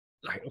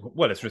like,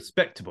 well, it's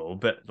respectable,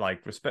 but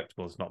like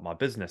respectable is not my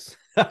business.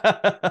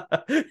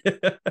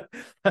 that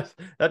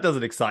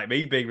doesn't excite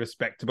me, being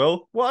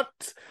respectable.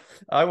 What?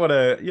 I want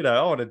to,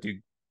 I want to do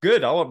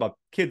good. I want my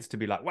kids to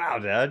be like, wow,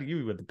 dad,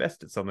 you were the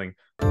best at something.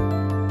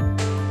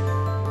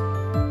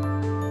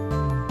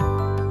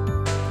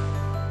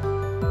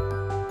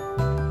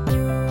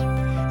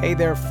 Hey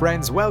there,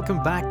 friends.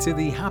 Welcome back to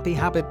the Happy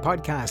Habit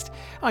Podcast.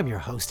 I'm your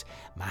host,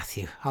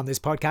 Matthew. On this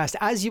podcast,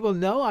 as you will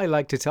know, I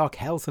like to talk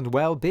health and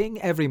well-being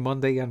every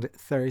Monday and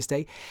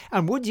Thursday.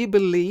 And would you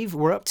believe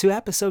we're up to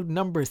episode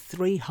number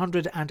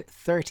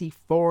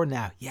 334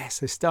 now?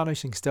 Yes,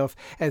 astonishing stuff.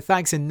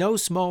 Thanks in no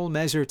small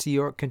measure to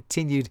your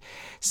continued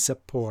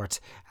support.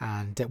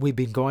 And we've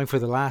been going for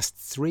the last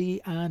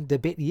 3 and a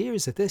bit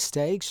years at this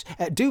stage.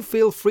 Do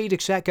feel free to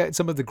check out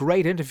some of the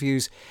great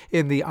interviews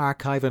in the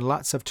archive and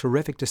lots of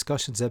terrific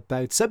discussions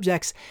about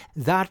subjects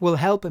that will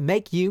help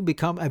make you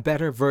become a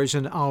better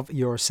version of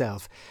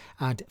yourself.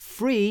 And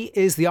free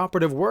is the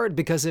operative word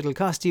because it'll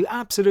cost you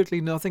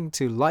absolutely nothing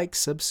to like,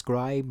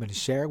 subscribe, and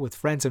share with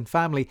friends and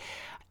family,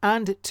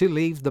 and to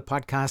leave the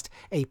podcast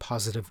a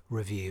positive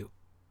review.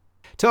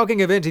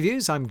 Talking of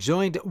interviews, I'm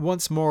joined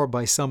once more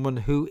by someone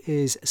who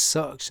is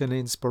such an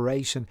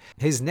inspiration.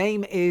 His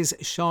name is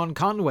Sean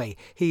Conway.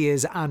 He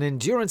is an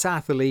endurance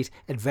athlete,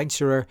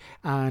 adventurer,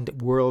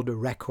 and world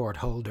record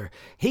holder.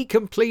 He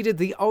completed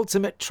the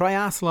ultimate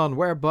triathlon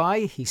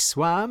whereby he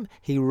swam,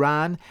 he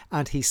ran,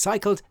 and he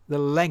cycled the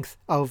length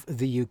of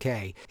the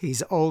UK.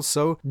 He's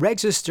also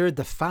registered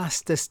the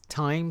fastest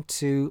time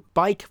to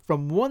bike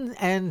from one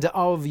end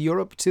of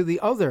Europe to the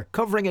other,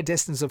 covering a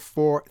distance of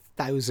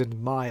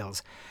 4,000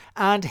 miles.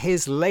 And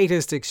his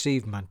latest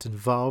achievement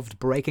involved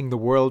breaking the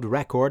world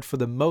record for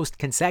the most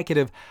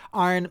consecutive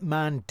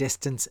Ironman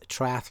distance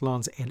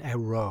triathlons in a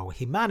row.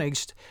 He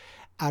managed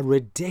a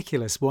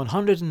ridiculous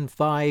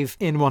 105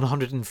 in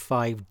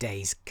 105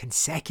 days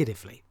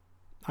consecutively.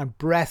 I'm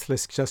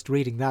breathless just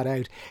reading that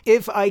out.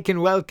 If I can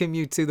welcome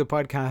you to the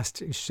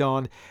podcast,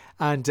 Sean,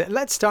 and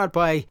let's start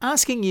by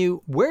asking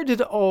you, where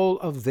did all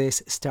of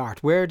this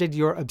start? Where did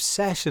your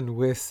obsession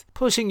with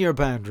pushing your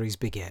boundaries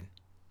begin?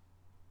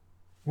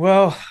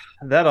 Well,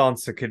 that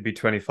answer could be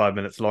 25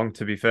 minutes long,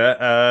 to be fair.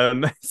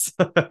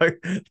 So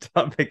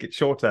I'll make it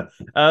shorter.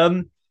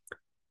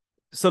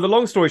 So the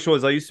long story short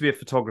is I used to be a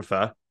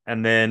photographer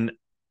and then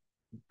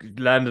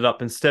landed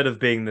up, instead of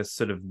being this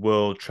sort of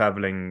world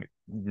traveling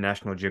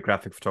National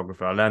Geographic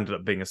photographer, I landed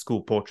up being a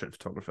school portrait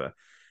photographer.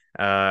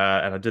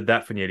 And I did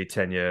that for nearly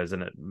 10 years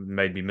and it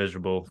made me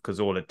miserable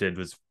because all it did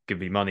was give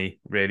me money,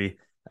 really.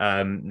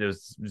 There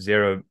was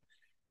zero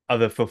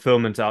other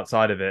fulfillment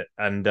outside of it.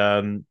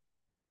 And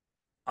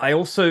I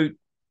also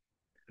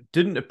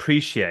didn't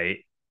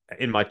appreciate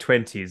in my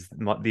 20s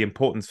the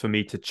importance for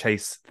me to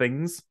chase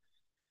things,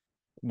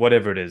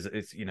 whatever it is.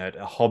 It's,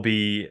 a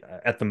hobby.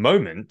 At the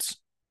moment,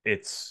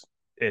 it's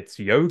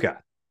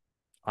yoga.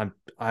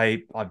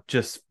 I've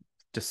just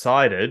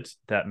decided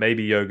that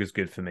maybe yoga is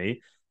good for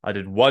me. I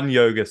did one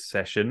yoga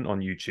session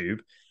on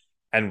YouTube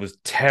and was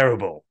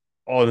terrible.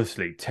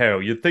 Honestly,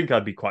 terrible. You'd think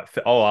I'd be quite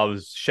fit. Oh, I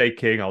was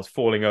shaking, I was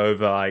falling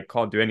over, I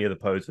can't do any of the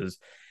poses.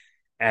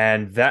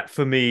 And that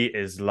for me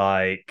is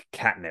like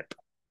catnip.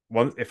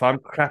 If I'm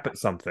crap at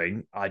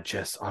something, I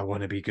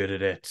want to be good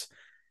at it,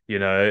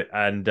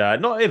 and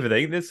not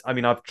everything.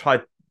 I've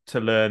tried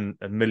to learn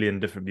a million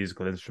different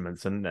musical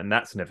instruments, and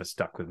that's never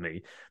stuck with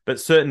me.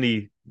 But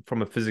certainly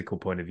from a physical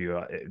point of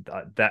view,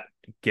 that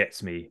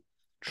gets me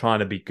trying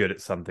to be good at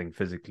something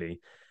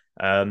physically.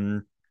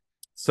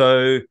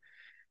 So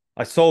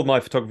I sold my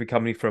photography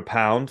company for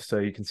 £1. So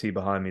you can see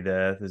behind me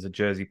there's a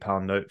Jersey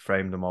pound note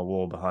framed on my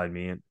wall behind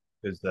me. And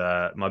because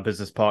my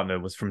business partner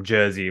was from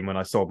Jersey, and when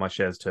I sold my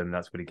shares to him,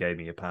 that's what he gave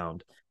me,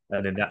 £1.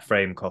 And then that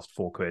frame cost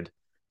 £4.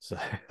 So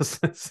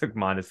it's like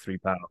minus £3.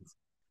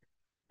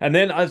 And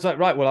then I was like,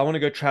 right, well, I want to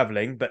go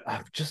traveling, but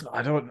I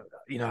don't,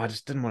 I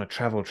just didn't want to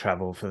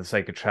travel for the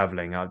sake of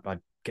traveling. I'd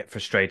get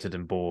frustrated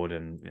and bored,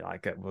 and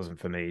like it wasn't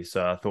for me.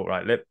 So I thought,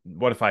 right,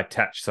 what if I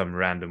attach some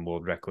random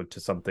world record to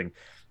something,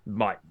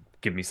 might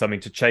give me something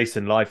to chase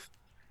in life.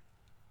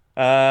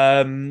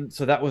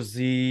 So that was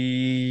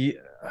in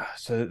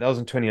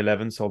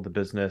 2011, sold the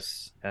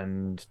business,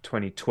 and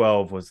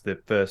 2012 was the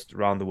first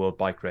round the world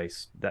bike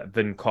race that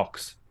Vin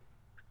Cox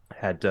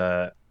had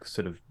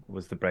sort of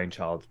was the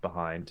brainchild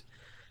behind.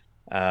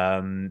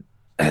 And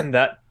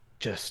that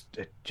just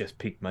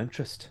piqued my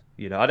interest.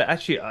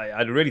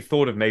 I'd really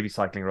thought of maybe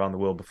cycling around the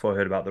world before I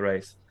heard about the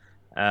race.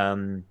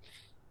 Um,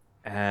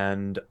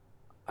 and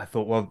I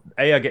thought, well,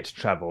 A, I get to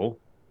travel.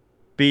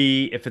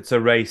 B, if it's a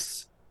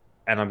race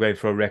and I'm going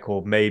for a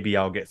record, maybe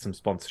I'll get some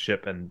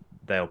sponsorship and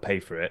they'll pay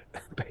for it,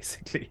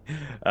 basically.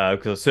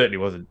 Because I certainly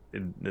wasn't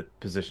in the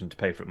position to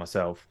pay for it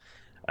myself.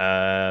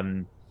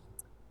 Um,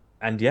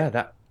 and yeah,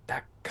 that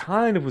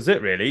kind of was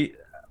it, really.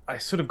 I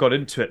sort of got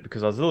into it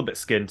because I was a little bit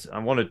skint. I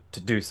wanted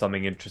to do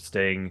something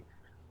interesting.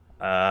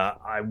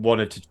 I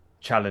wanted to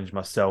challenge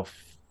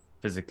myself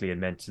physically and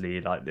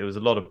mentally. Like there was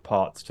a lot of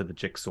parts to the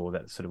jigsaw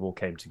that sort of all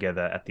came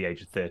together at the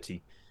age of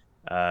 30.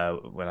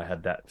 when I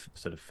had that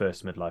sort of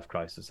first midlife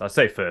crisis. I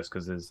say first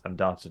because there's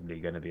undoubtedly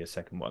going to be a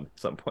second one at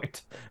some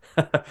point.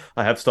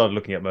 I have started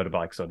looking at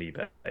motorbikes on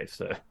eBay,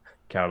 so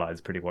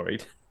Caroline's pretty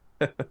worried.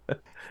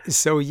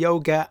 So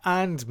yoga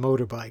and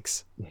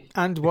motorbikes.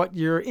 And what,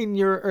 you're in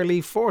your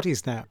early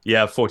 40s now?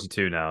 Yeah, I'm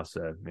 42 now,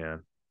 so yeah,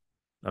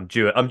 I'm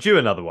due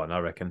another one. I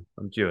reckon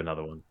I'm due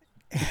another one.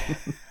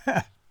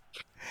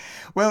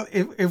 Well,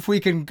 if we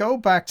can go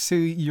back to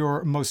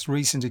your most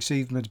recent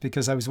achievement,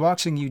 because I was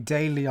watching you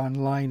daily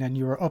online and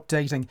you were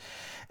updating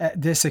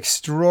this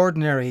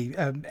extraordinary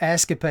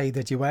escapade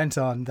that you went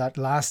on that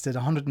lasted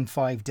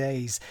 105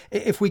 days.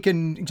 If we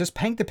can just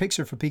paint the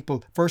picture for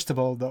people, first of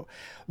all, though,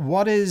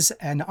 what is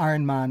an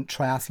Ironman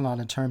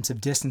triathlon in terms of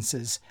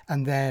distances?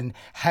 And then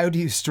how do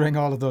you string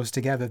all of those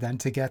together then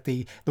to get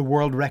the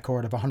world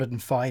record of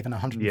 105 and Yeah.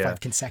 105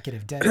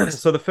 consecutive days?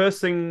 So the first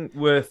thing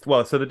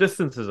so the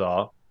distances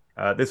are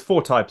there's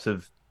four types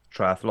of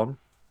triathlon.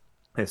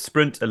 There's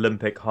sprint,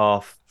 Olympic,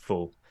 half,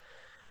 full.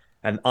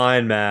 And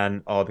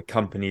Ironman are the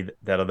company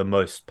that are the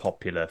most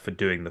popular for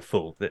doing the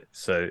full.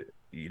 So,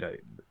 you know,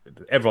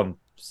 everyone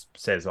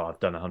says, "Oh, I've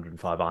done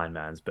 105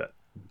 Ironmans," but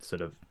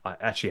sort of I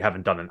actually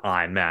haven't done an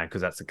Ironman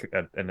because that's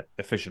an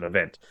official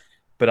event.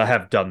 But I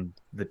have done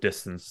the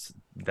distance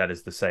that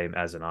is the same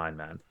as an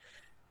Ironman.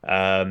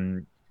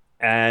 Um,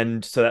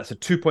 and so that's a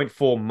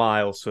 2.4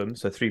 mile swim,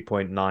 so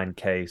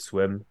 3.9K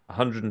swim,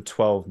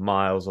 112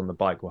 miles on the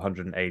bike, or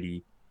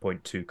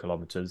 180.2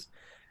 kilometers,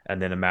 and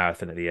then a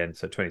marathon at the end,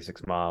 so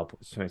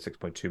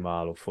 26.2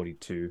 mile or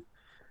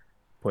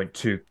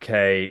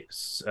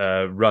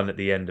 42.2K run at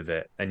the end of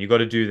it. And you got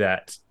to do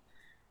that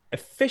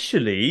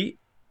officially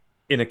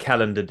in a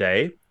calendar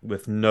day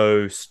with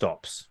no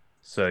stops.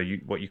 So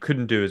what you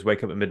couldn't do is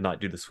wake up at midnight,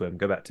 do the swim,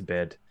 go back to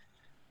bed,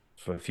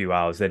 for a few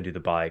hours, then do the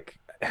bike.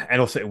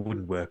 And also, it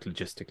wouldn't work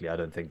logistically. I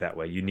don't think that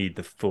way. You need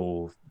the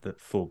full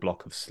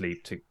block of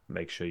sleep to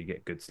make sure you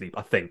get good sleep.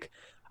 I think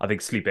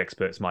sleep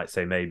experts might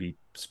say maybe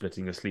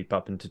splitting your sleep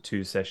up into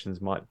two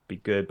sessions might be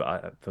good,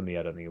 but for me,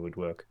 I don't think it would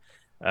work.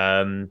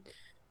 Um,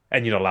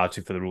 and you're not allowed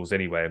to for the rules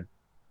anyway.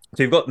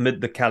 So you've got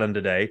the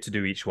calendar day to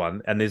do each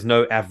one, and there's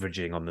no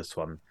averaging on this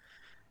one.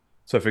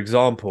 So, for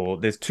example,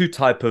 there's two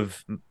type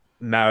of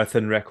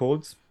marathon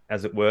records,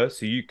 as it were.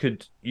 So you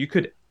could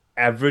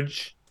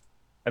average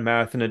a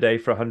marathon a day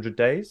for 100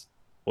 days,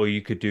 or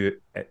you could do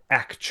an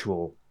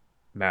actual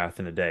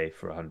marathon a day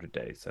for 100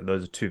 days. And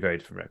those are two very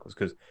different records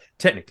because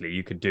technically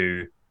you could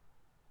do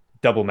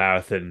double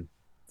marathon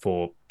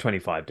for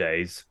 25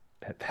 days,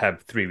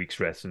 have 3 weeks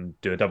rest, and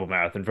do a double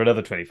marathon for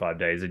another 25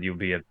 days, and you'll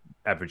be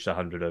averaged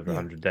 100 over Yeah.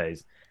 100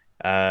 days.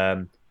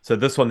 So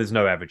this one, there's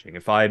no averaging.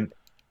 If I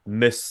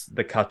miss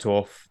the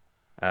cutoff,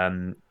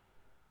 um,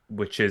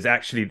 which is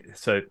actually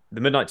so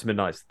the midnight to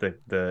midnight's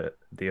the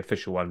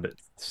official one, but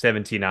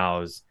 17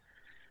 hours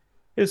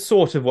is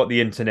sort of what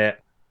the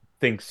internet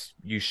thinks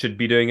you should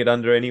be doing it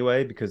under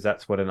anyway, because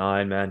that's what an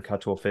Ironman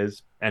cutoff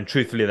is. And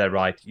truthfully, they're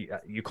right.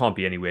 You can't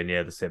be anywhere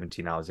near the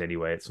 17 hours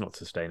anyway. It's not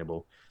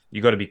sustainable.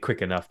 You got to be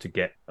quick enough to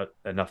get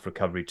enough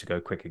recovery to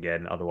go quick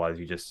again. Otherwise,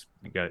 you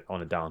go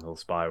on a downhill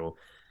spiral.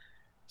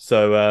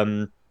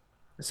 So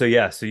so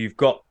you've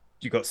got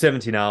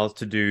 17 hours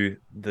to do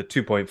the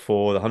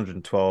 2.4, the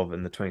 112,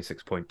 and the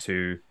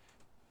 26.2,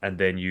 and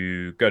then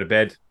you go to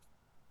bed,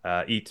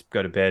 eat,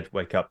 go to bed,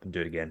 wake up, and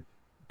do it again,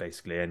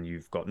 basically. And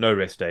you've got no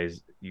rest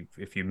days.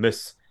 If you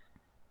miss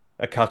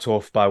a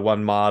cutoff by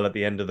 1 mile at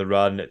the end of the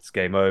run, it's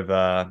game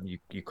over.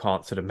 You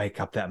can't sort of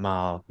make up that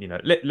mile.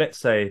 Let's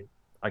say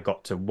I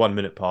got to 1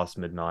 minute past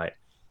midnight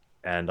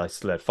and I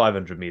still had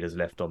 500 meters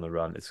left on the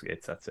run. It's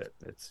that's it.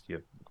 It's your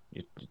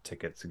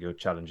tickets, your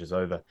challenge is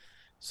over.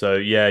 So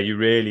yeah, you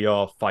really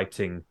are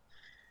fighting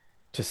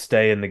to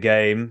stay in the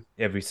game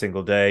every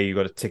single day. You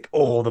got to tick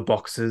all the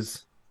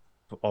boxes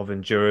of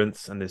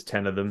endurance, and there's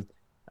 10 of them,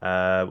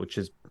 which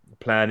is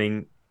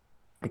planning,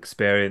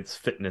 experience,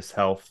 fitness,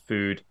 health,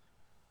 food,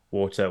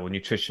 water or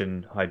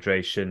nutrition,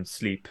 hydration,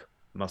 sleep,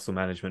 muscle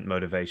management,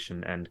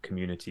 motivation, and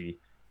community.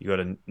 You got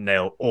to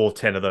nail all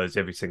 10 of those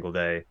every single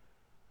day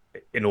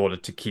in order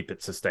to keep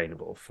it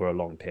sustainable for a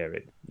long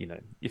period.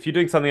 If you're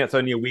doing something that's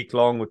only a week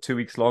long or 2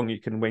 weeks long, you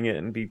can wing it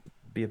and be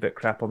a bit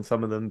crap on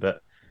some of them.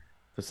 But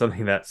for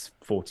something that's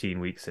 14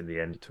 weeks in the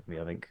end, it took me,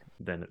 I think,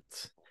 then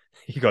it's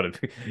you got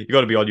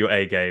to be on your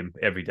A game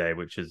every day,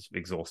 which is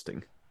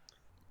exhausting.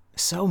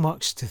 So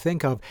much to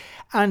think of.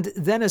 And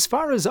then, as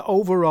far as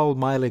overall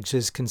mileage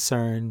is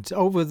concerned,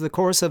 over the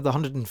course of the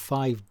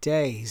 105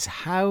 days,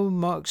 how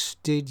much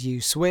did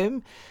you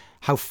swim?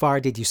 How far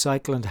did you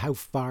cycle and how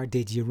far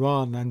did you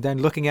run? And then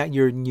looking at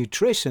your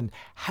nutrition,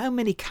 how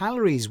many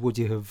calories would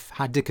you have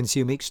had to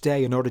consume each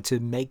day in order to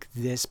make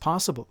this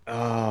possible?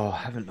 Oh, I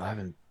haven't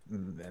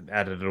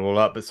added it all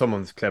up, but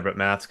someone's clever at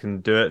maths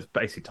can do it.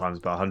 Basically, times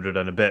by 100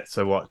 and a bit.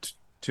 So what?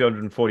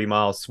 240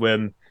 miles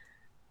swim,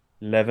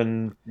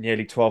 11,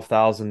 nearly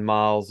 12,000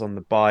 miles on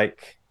the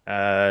bike,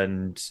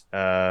 and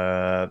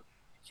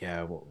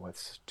yeah,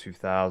 what's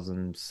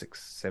 2,000,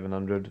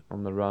 700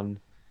 on the run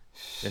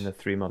in a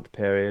 3 month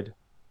period.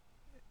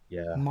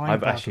 Yeah,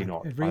 I've actually Mind-boggling.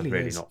 not. It I've really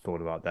really is. not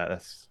thought about that.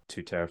 That's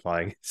too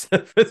terrifying.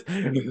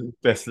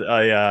 Best,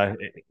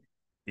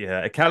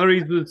 yeah,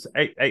 calories was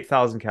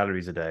 8,000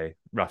 calories a day,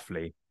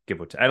 roughly, give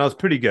or take. And I was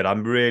pretty good.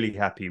 I'm really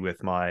happy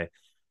with my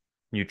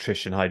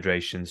nutrition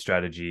hydration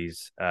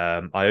strategies. I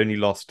only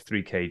lost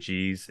 3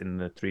 kgs in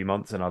the 3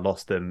 months, and I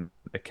lost them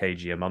a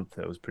kg a month.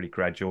 That was pretty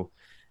gradual.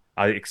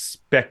 I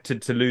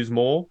expected to lose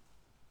more,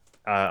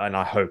 and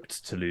I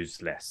hoped to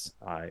lose less.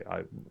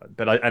 I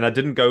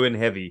didn't go in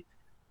heavy,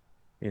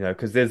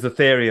 because there's the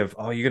theory of,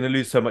 oh, you're going to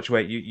lose so much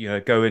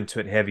weight, go into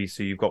it heavy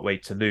so you've got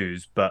weight to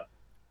lose. But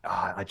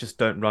I just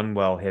don't run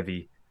well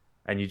heavy,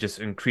 and you just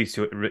increase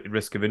your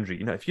risk of injury.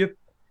 If you're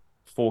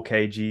 4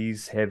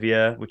 kgs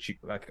heavier, which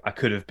I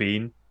could have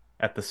been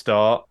at the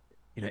start,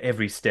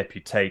 every step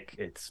you take,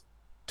 it's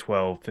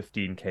 12,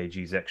 15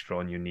 kgs extra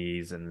on your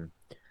knees, and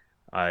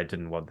I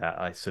didn't want that.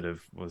 I sort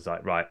of was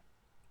like, right,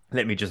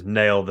 let me just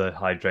nail the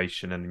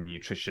hydration and the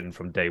nutrition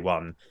from day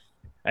one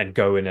and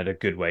go in at a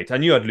good weight. I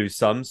knew I'd lose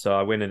some, so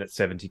I went in at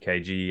 70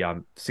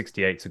 kg.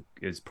 68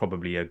 is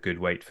probably a good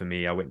weight for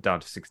me. I went down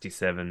to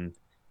 67,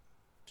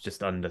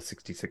 just under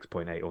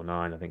 66.8 or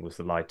 9, I think was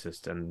the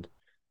lightest, and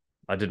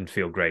I didn't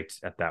feel great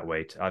at that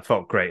weight. I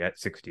felt great at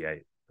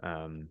 68.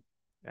 And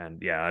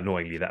yeah,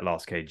 annoyingly, that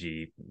last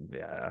kg,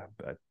 yeah,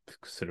 I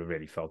sort of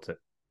really felt it.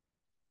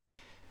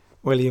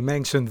 Well, you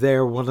mentioned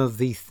there one of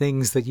the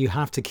things that you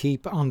have to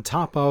keep on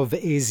top of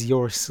is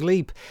your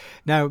sleep.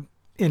 Now,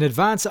 in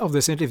advance of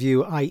this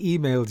interview, I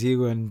emailed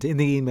you, and in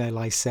the email,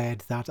 I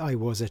said that I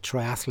was a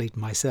triathlete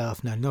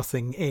myself. Now,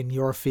 nothing in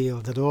your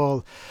field at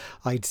all.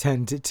 I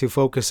tend to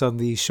focus on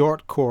the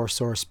short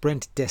course or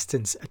sprint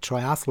distance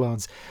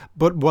triathlons.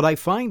 But what I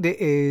find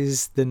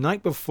is the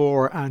night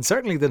before and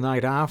certainly the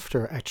night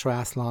after a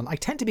triathlon, I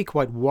tend to be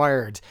quite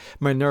wired.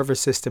 My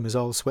nervous system is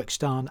all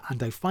switched on,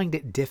 and I find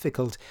it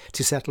difficult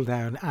to settle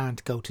down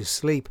and go to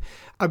sleep.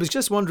 I was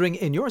just wondering,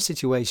 in your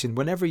situation,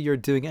 whenever you're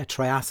doing a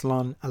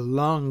triathlon, a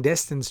long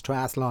distance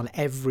triathlon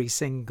every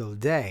single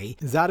day,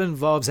 that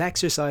involves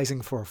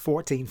exercising for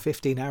 14,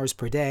 15 hours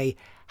per day.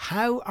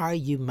 How are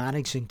you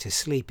managing to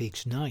sleep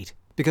each night?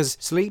 Because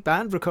sleep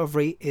and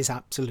recovery is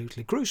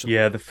absolutely crucial.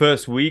 Yeah, the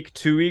first week,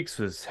 2 weeks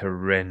was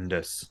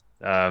horrendous.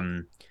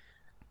 I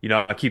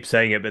keep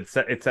saying it, but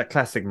it's that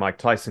classic Mike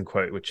Tyson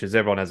quote, which is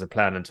everyone has a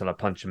plan until I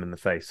punch him in the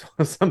face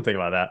or something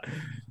like that.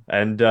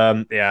 And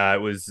yeah,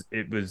 it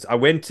was. I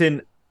went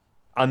in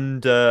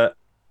under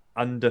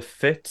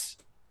fit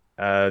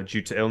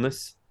due to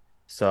illness,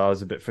 so I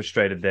was a bit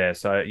frustrated there.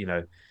 So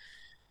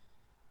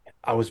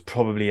I was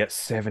probably at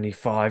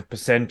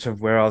 75%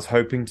 of where I was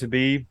hoping to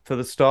be for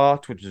the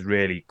start, which is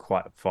really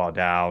quite far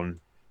down.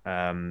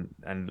 And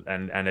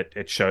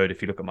it showed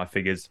if you look at my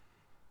figures.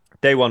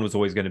 Day one was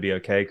always going to be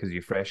okay because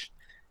you're fresh.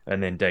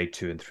 And then day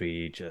 2 and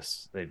 3,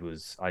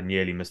 I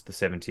nearly missed the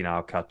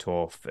 17-hour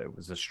cutoff. It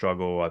was a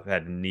struggle. I've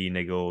had knee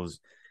niggles,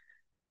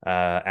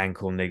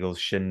 ankle niggles,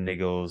 shin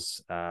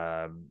niggles.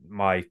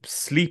 My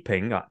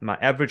sleeping, my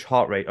average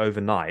heart rate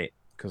overnight,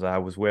 because I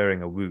was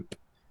wearing a whoop,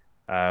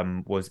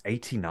 was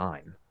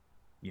 89.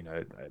 You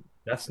know,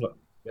 that's not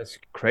that's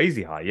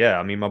crazy high. Yeah,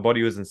 I mean, my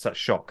body was in such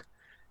shock.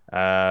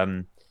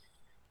 Um,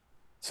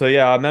 so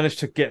yeah, I managed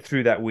to get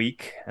through that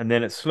week, and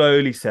then it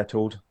slowly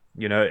settled.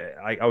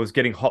 I was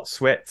getting hot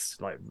sweats,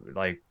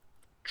 like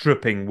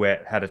dripping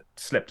wet. Had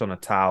slept on a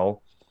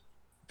towel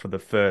for the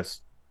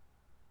first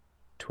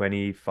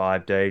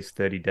 25 days,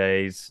 30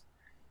 days,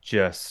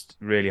 just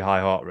really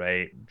high heart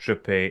rate,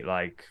 dripping,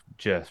 like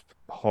just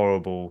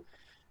horrible.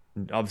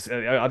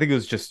 Obviously, I think it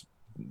was just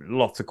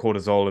lots of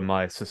cortisol in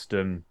my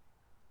system,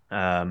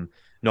 um,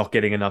 not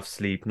getting enough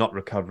sleep, not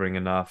recovering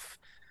enough,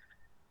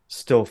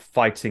 still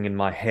fighting in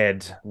my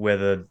head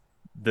whether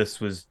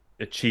this was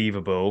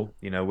achievable,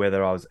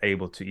 whether I was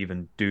able to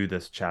even do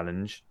this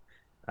challenge.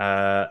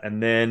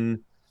 And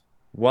then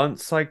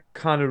once I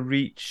kind of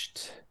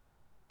reached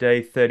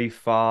day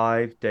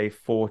 35, day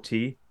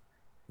 40,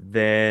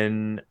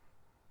 then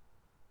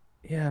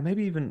yeah,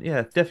 maybe even,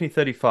 yeah, definitely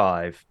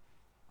 35.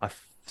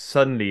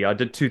 Suddenly I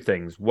did two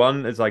things.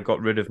 One is I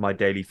got rid of my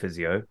daily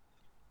physio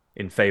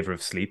in favor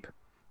of sleep,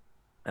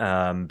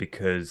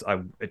 because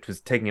it was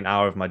taking an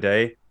hour of my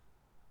day,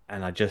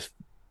 and I just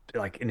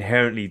like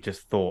inherently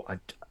just thought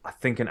I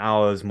think an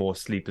hour's more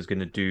sleep is going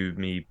to do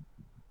me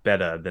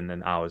better than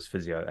an hour's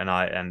physio,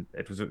 and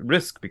it was a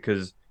risk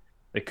because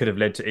it could have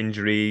led to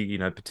injury,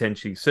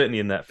 potentially. Certainly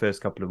in that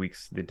first couple of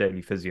weeks, the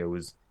daily physio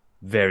was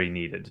very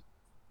needed.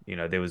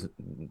 There was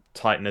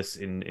tightness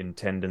in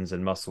tendons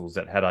and muscles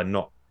that, had I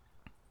not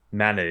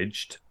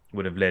managed,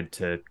 would have led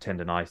to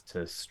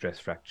tendonitis, stress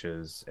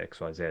fractures,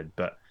 XYZ.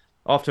 But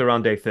after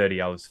around day 30,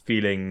 I was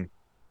feeling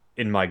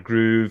in my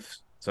groove.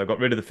 So I got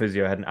rid of the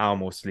physio, had an hour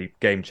more sleep,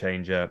 game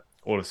changer.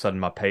 All of a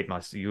sudden,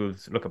 you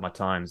look at my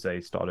times, they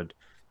started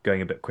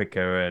going a bit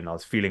quicker, and I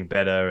was feeling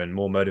better and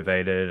more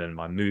motivated, and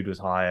my mood was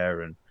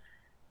higher. And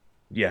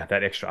yeah,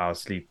 that extra hour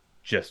sleep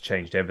just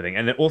changed everything.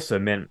 And it also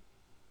meant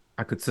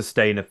I could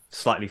sustain a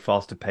slightly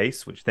faster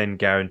pace, which then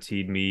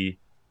guaranteed me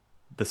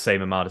the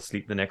same amount of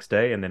sleep the next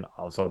day. And then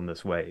I was on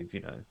this wave.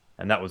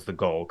 And that was the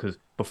goal. Because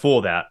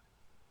before that,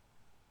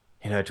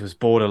 it was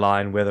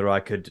borderline whether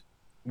I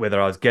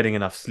was getting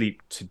enough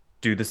sleep to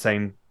do the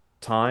same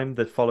time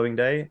the following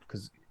day,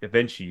 because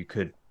eventually you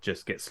could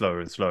just get slower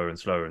and slower and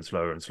slower and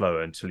slower and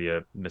slower until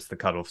you miss the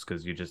cutoffs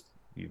because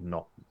you're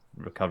not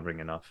recovering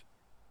enough.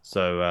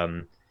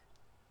 So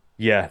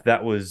yeah,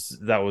 that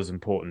was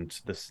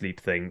important, the sleep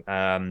thing.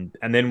 And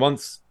then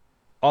once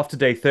after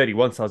day 30,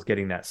 once I was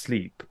getting that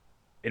sleep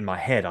in my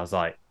head, I was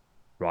like,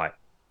 right,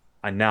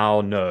 I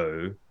now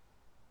know,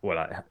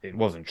 well, it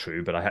wasn't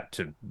true, but I had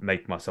to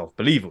make myself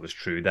believe it was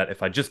true that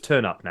if I just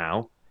turn up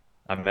now,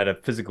 I'm at a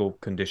physical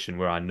condition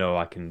where I know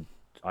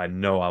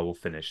I will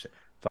finish.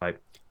 If I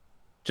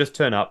just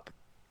turn up,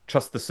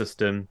 trust the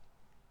system,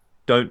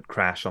 don't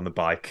crash on the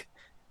bike,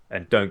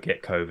 and don't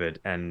get COVID,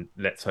 and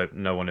let's hope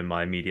no one in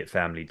my immediate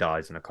family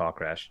dies in a car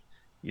crash.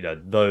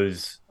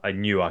 Those I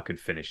knew I could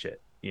finish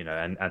it.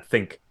 And I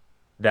think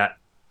that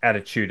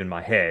attitude in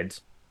my head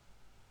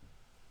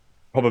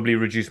probably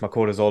reduced my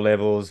cortisol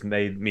levels,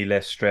 made me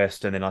less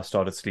stressed, and then I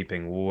started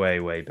sleeping way,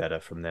 way better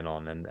from then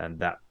on, and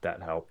that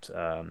helped.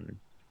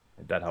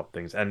 That helped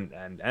things, and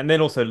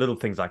then also little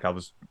things like I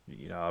was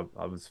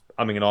umming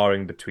and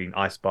ahhing between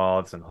ice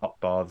baths and hot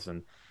baths,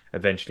 and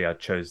eventually I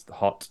chose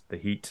the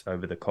heat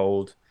over the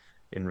cold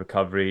in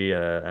recovery,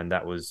 and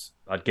that was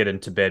I'd get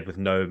into bed with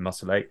no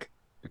muscle ache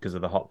because of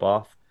the hot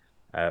bath.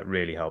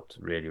 Really helped,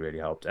 really, really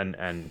helped,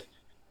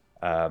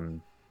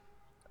 um,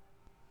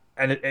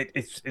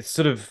 it's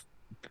sort of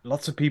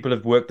lots of people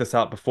have worked this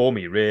out before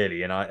me,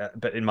 really. And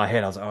but in my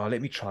head, I was like, oh,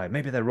 let me try it.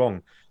 Maybe they're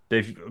wrong.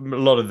 A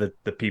lot of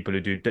the people who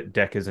do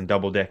deckers and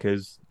double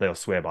deckers, they'll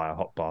swear by a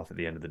hot bath at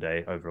the end of the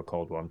day over a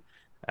cold one.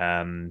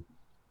 Um,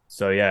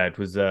 so yeah, it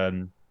was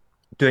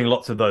doing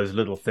lots of those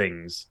little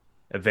things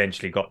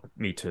eventually got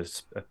me to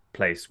a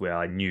place where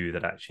I knew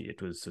that actually it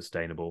was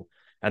sustainable,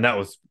 and that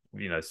was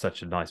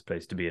such a nice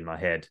place to be in my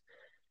head,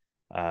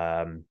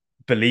 um,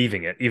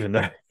 believing it, even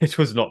though it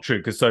was not true,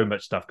 because so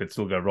much stuff could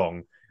still go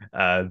wrong.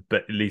 But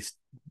at least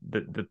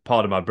the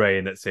part of my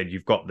brain that said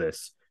you've got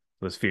this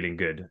was feeling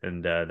good,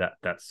 and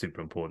that's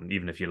super important,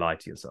 even if you lie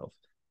to yourself.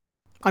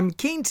 I'm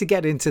keen to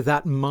get into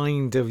that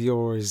mind of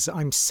yours.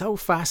 I'm so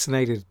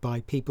fascinated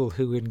by people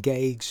who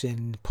engage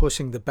in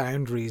pushing the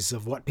boundaries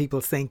of what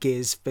people think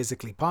is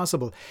physically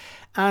possible.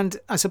 And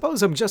I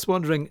suppose I'm just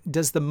wondering,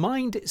 does the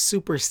mind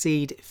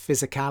supersede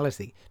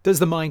physicality? Does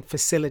the mind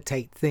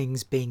facilitate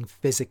things being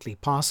physically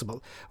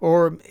possible?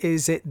 Or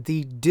is it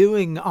the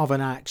doing of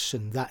an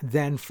action that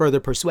then further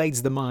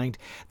persuades the mind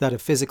that a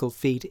physical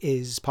feat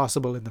is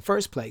possible in the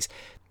first place?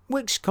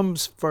 Which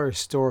comes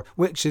first, or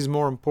which is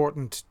more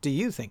important, do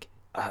you think?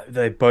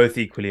 They're both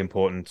equally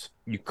important.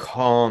 You've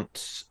got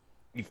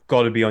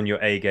to be on your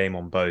A game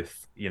on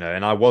both,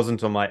 And I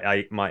wasn't on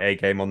my A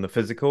game on the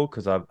physical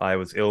because I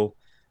was ill.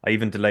 I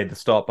even delayed the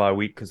start by a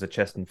week because of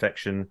chest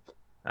infection.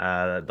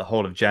 The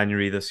whole of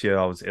January this year,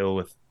 I was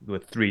ill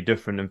with three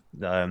different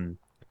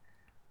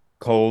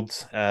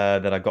colds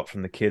that I got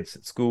from the kids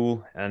at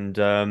school,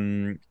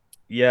 and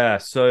yeah,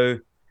 so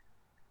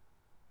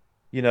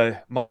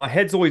my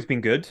head's always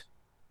been good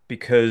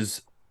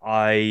because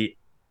I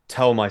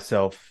tell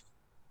myself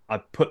I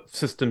put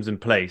systems in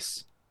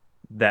place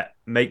that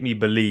make me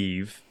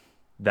believe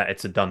that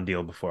it's a done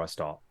deal before I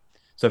start.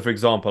 So, for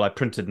example, I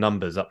printed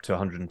numbers up to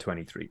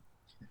 123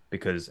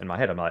 because in my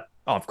head I'm like,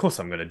 oh, of course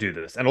I'm going to do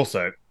this, and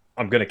also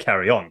I'm going to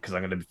carry on because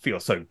I'm going to feel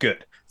so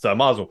good. So I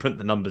might as well print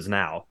the numbers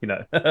now.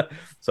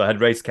 So I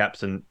had race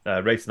caps and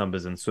race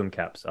numbers and swim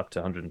caps up to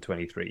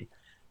 123,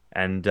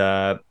 and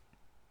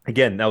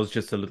again, that was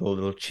just a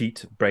little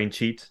brain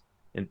cheat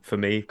for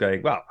me,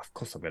 going, well, of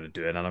course I'm going to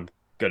do it, and I'm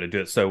going to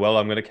do it so well,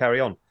 I'm going to carry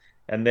on.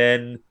 And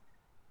then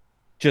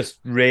just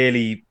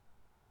really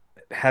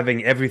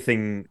having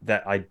everything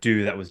that I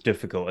do that was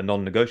difficult and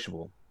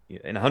non-negotiable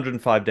in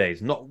 105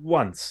 days. Not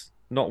once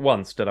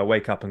did I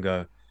wake up and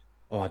go,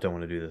 "Oh, I don't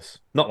want to do this."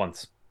 Not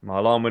once. My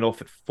alarm went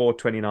off at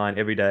 4:29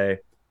 every day,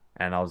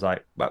 and I was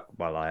like,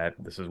 "Well,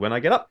 this is when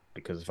I get up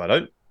because if I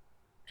don't,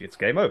 it's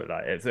game over."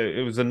 Like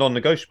it was a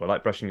non-negotiable,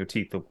 like brushing your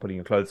teeth or putting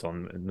your clothes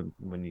on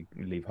when you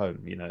leave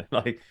home,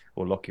 like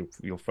or lock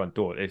your front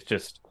door. It's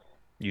just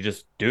you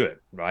just do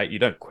it, right? You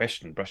don't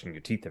question brushing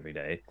your teeth every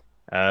day.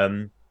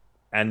 Um,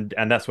 and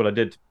that's what I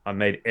did. I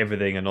made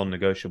everything a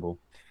non-negotiable.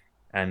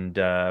 And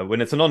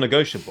when it's a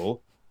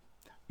non-negotiable,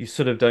 you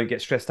sort of don't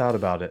get stressed out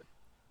about it.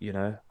 Do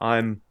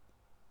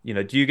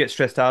you get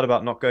stressed out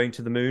about not going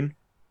to the moon?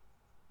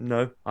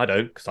 No, I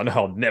don't, because I know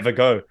I'll never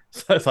go.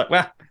 So it's like,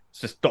 well,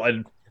 it's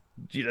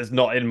just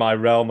not in my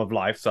realm of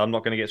life, so I'm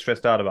not going to get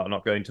stressed out about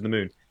not going to the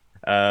moon.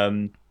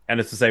 And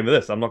it's the same with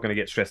this. I'm not going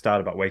to get stressed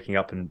out about waking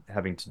up and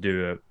having to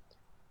do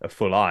a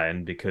full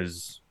iron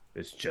because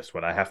it's just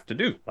what I have to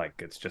do. Like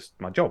it's just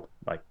my job.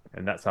 Like,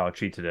 and that's how I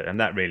treated it, and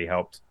that really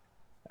helped.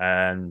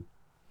 And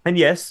and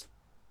yes,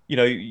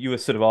 you were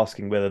sort of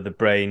asking whether the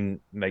brain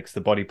makes the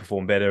body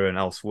perform better and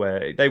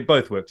elsewhere. They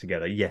both work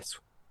together. Yes,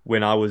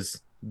 when I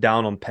was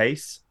down on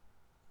pace,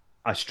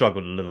 I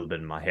struggled a little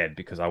bit in my head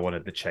because I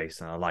wanted the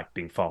chase and I liked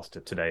being faster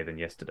today than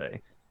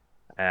yesterday.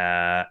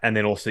 And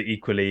then also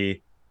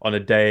equally on a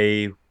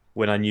day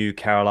when I knew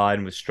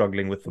Caroline was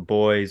struggling with the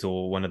boys,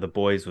 or one of the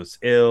boys was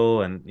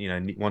ill and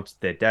wanted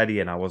their daddy,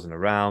 and I wasn't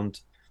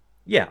around.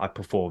 Yeah, I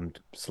performed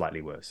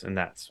slightly worse, and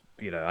that's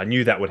I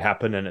knew that would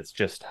happen, and it's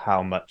just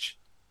how much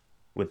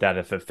would that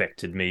have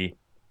affected me.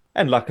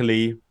 And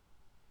luckily,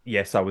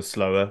 yes, I was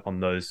slower on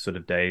those sort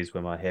of days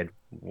when my head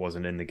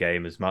wasn't in the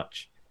game as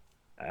much.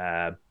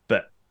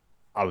 But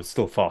I was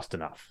still fast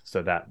enough,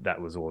 so that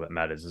was all that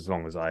matters. As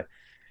long as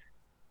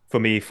for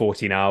me,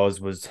 14 hours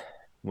was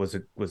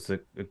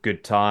a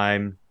good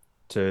time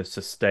to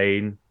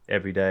sustain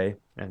every day.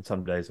 And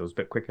some days I was a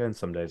bit quicker, and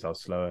some days I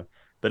was slower.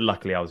 But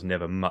luckily, I was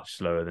never much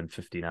slower than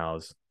 15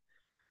 hours.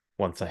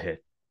 Once I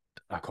hit,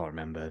 I can't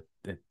remember,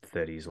 the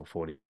 30s or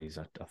 40s,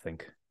 I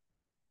think.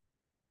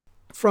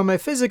 From a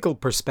physical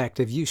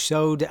perspective, you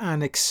showed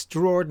an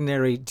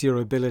extraordinary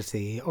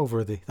durability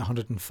over the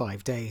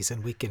 105 days,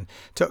 and we can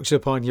touch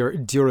upon your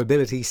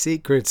durability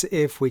secrets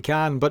if we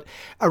can. But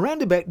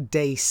around about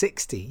day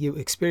 60, you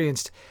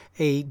experienced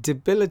a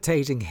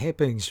debilitating hip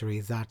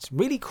injury that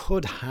really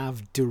could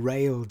have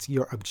derailed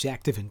your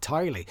objective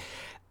entirely.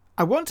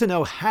 I want to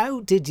know,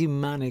 how did you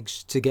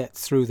manage to get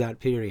through that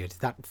period,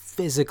 that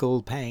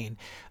physical pain?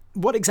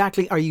 What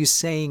exactly are you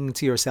saying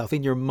to yourself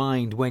in your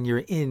mind when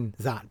you're in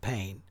that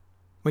pain,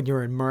 when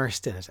you're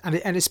immersed in it,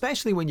 and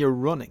especially when you're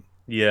running?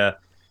 Yeah.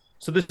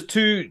 So there's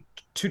two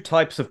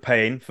types of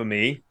pain for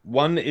me.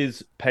 One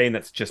is pain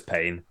that's just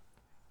pain,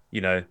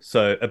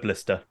 so a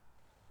blister,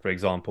 for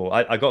example.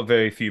 I got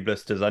very few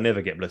blisters. I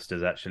never get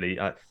blisters actually.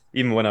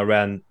 Even when I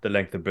ran the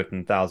length of Britain,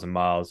 1,000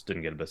 miles,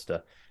 didn't get a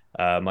blister.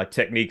 My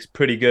technique's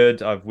pretty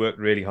good. I've worked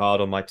really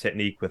hard on my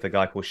technique with a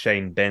guy called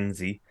Shane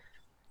Benzie,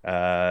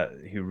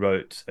 who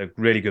wrote a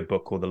really good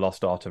book called The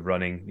Lost Art of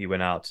Running. He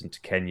went out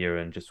into Kenya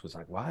and just was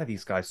like, why are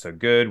these guys so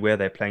good? Where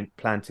they're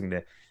planting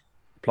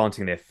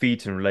their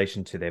feet in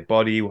relation to their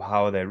body,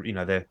 how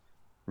they're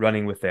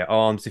running with their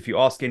arms. If you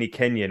ask any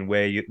Kenyan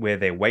where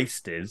their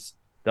waist is,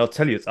 they'll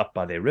tell you it's up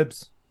by their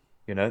ribs.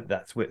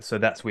 That's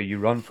where you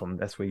run from.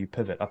 That's where you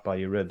pivot, up by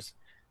your ribs.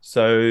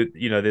 So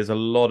there's a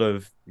lot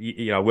of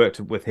I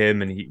worked with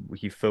him, and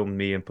he filmed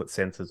me and put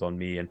sensors on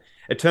me, and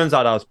it turns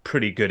out I was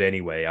pretty good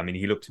anyway. I mean,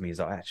 he looked at me, he's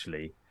like,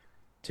 actually,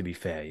 to be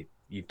fair,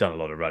 you've done a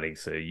lot of running,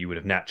 so you would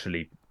have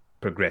naturally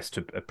progressed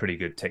to a pretty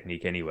good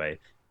technique anyway.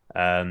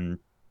 Um,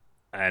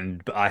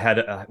 and I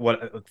had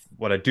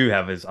what I do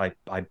have is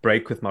I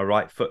break with my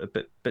right foot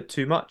a bit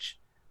too much,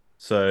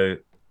 so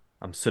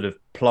I'm sort of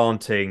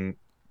planting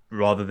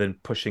rather than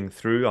pushing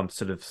through. I'm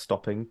sort of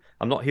stopping.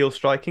 I'm not heel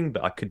striking,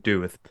 but I could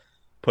do with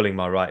pulling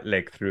my right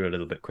leg through a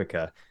little bit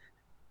quicker.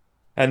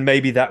 And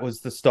maybe that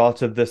was the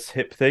start of this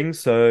hip thing.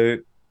 So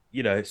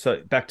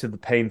so back to the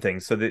pain thing.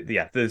 So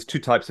yeah, there's two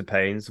types of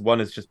pains. One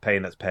is just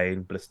pain that's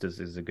pain. Blisters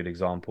is a good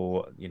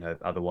example.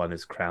 Other one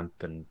is cramp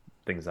and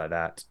things like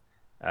that.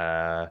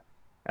 Uh,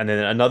 and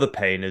then another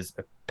pain is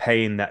a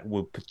pain that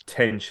will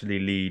potentially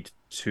lead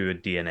to a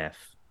DNF.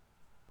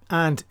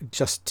 And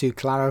just to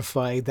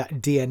clarify, that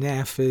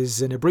DNF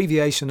is an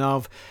abbreviation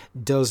of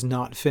does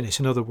not finish.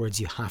 In other words,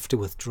 you have to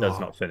Does withdraw.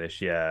 not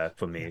finish, yeah,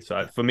 for Yeah, me. So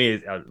yeah. for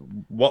me,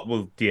 what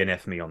will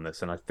DNF me on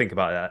this? And I think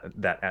about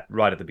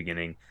right at the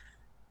beginning.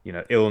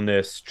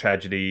 Illness,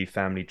 tragedy,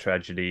 family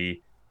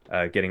tragedy,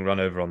 getting run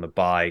over on the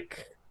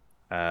bike,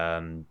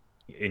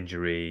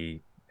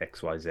 injury,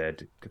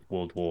 XYZ,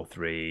 World War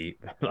III.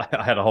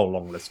 I had a whole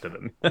long list of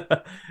them.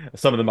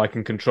 Some of them I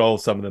can control,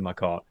 some of them I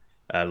can't.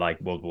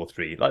 Like World War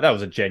III, like that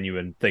was a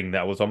genuine thing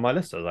that was on my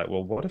list. I was like,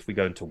 well, what if we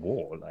go into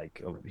war,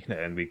 like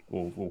and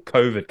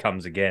COVID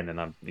comes again,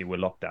 and we're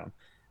locked down.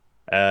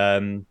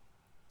 Um,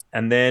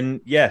 and then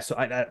yeah, so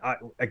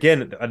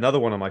again, another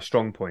one of my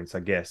strong points,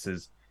 I guess,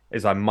 is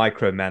I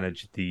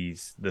micromanage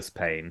this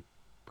pain,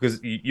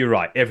 because you're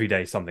right, every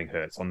day something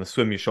hurts. On the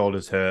swim, your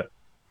shoulders hurt.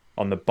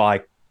 On the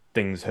bike,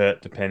 things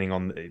hurt depending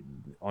on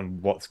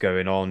what's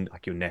going on.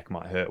 Like your neck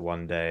might hurt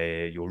one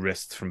day, your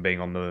wrists from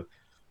being on the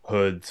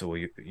hoods, or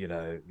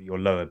your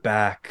lower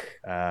back,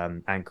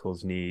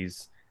 ankles,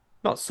 knees.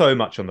 Not so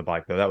much on the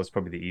bike though. That was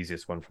probably the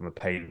easiest one from a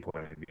pain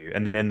point of view.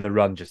 And then the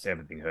run, just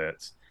everything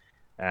hurts,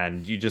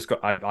 and you just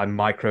got I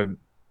micro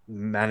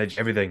manage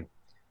everything.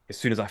 As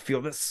soon as I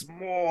feel the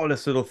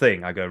smallest little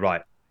thing, I go,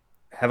 right,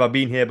 have I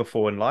been here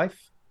before in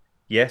life?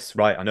 Yes,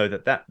 right. I know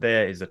that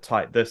there is a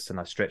tight this, and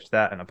I stretch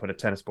that, and I put a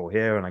tennis ball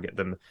here, and I get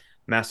the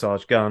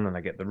massage gun, and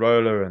I get the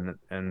roller,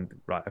 and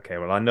right, okay,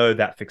 well, I know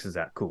that fixes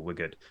that. Cool, we're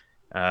good.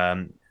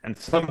 And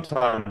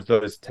sometimes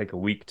those take a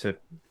week to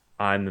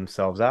iron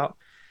themselves out.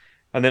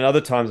 And then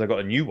other times I got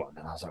a new one,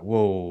 and I was like,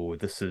 "Whoa,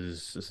 this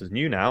is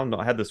new now. I've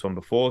not had this one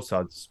before." So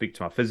I'd speak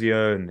to my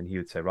physio, and then he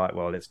would say, "Right,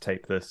 well, let's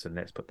tape this, and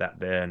let's put that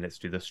there, and let's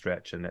do this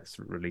stretch, and let's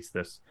release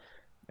this."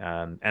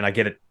 And I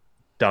get it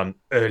done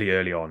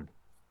early on.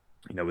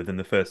 Within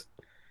the first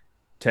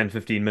 10,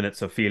 15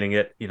 minutes of feeling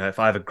it. If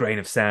I have a grain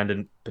of sand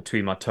in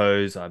between my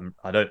toes,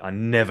 I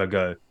never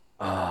go,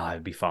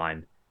 it'd be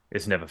fine.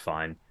 It's never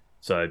fine.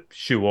 So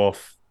shoe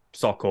off,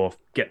 sock off,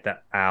 get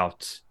that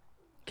out,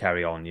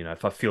 carry on.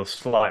 If I feel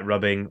slight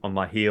rubbing on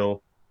my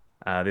heel,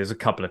 there's a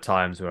couple of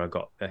times where I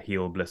got a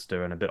heel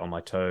blister and a bit on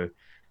my toe,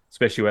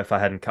 especially if I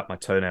hadn't cut my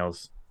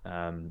toenails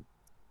um,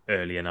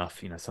 early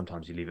enough.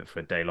 Sometimes you leave it for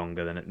a day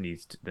longer than it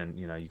needs to. Then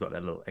you got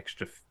that little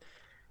extra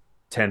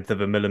tenth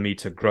of a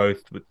millimeter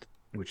growth,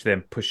 which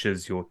then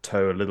pushes your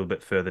toe a little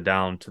bit further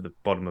down to the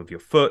bottom of your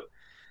foot,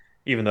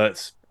 even though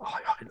it's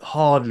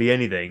hardly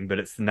anything, but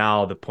it's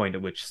now the point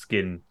at which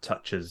skin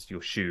touches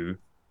your shoe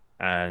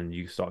and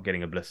you start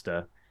getting a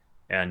blister.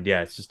 And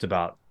yeah, it's just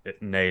about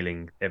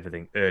nailing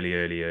everything early,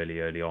 early,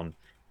 early, early on.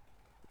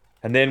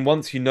 And then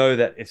once you know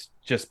that it's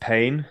just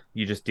pain,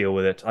 you just deal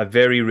with it. I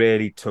very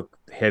rarely took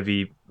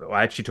heavy.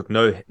 I actually took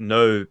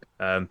no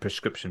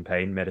prescription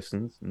pain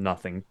medicines,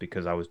 nothing,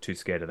 because I was too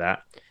scared of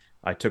that.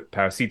 I took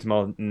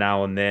paracetamol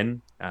now and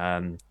then,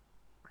 and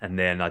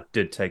then I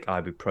did take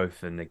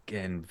ibuprofen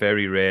again,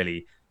 very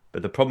rarely.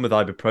 But the problem with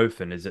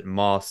ibuprofen is it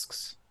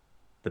masks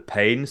the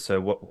pain.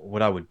 So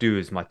what I would do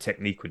is my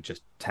technique would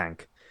just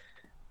tank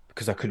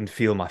because I couldn't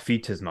feel my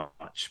feet as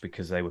much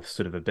because they were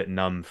sort of a bit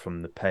numb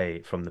from the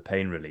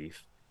pain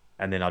relief.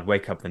 And then I'd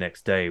wake up the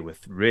next day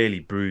with really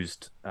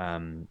bruised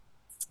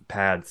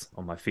pads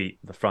on my feet,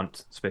 the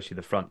front, especially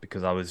the front,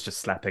 because I was just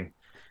slapping.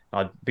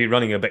 I'd be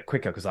running a bit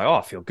quicker because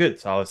I feel good,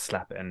 so I would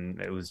slap it, and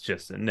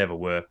it never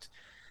worked.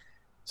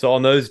 So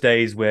on those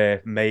days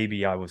where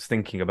maybe I was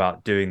thinking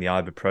about doing the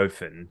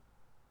ibuprofen,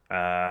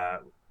 uh,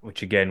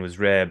 which again was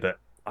rare, but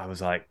I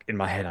was like in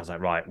my head, I was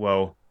like, right,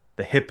 well,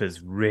 the hip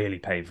is really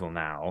painful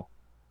now.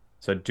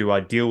 So do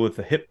I deal with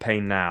the hip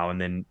pain now and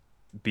then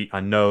I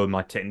know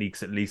my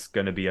technique's at least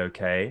going to be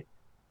okay,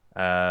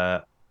 uh,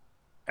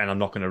 and I'm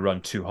not going to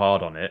run too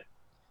hard on it,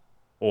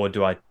 or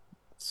do I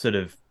sort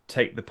of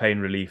take the pain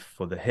relief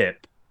for the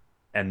hip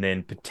and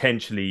then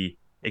potentially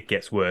it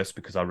gets worse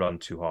because I run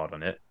too hard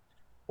on it,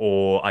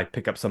 or I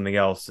pick up something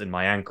else in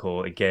my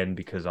ankle again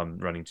because I'm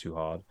running too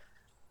hard.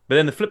 But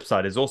then the flip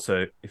side is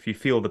also if you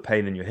feel the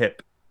pain in your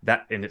hip,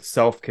 that in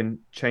itself can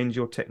change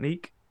your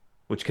technique,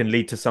 which can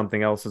lead to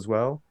something else as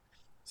well.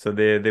 So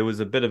there was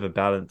a bit of a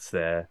balance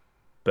there,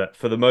 but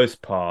for the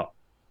most part,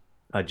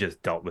 I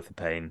just dealt with the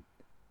pain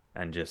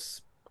and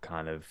just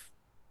kind of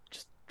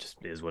just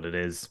is what it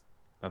is.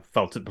 I've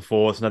felt it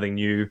before. It's nothing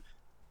new.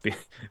 Been,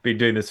 been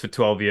doing this for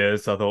 12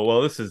 years. So I thought,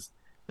 well, this is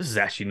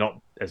actually not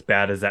as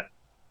bad as that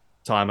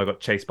time I got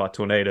chased by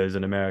tornadoes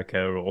in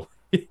America, or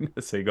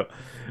so you got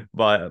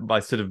my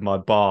sort of my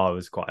bar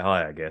was quite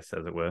high, I guess,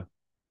 as it were.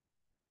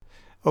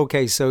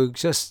 Okay, so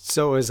just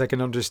so as I can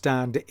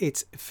understand,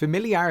 it's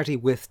familiarity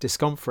with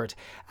discomfort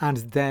and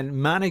then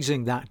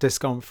managing that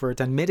discomfort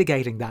and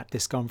mitigating that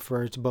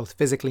discomfort both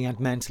physically and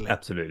mentally.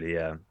 Absolutely,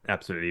 yeah,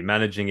 absolutely.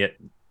 Managing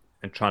it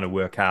and trying to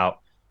work out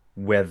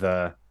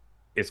whether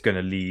it's going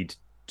to lead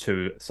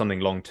to something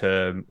long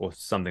term or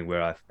something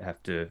where I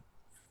have to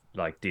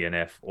like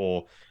DNF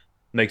or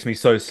makes me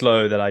so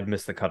slow that I'd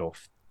miss the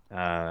cutoff.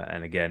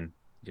 And again,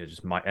 you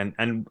just might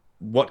and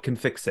what can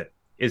fix it?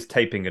 Is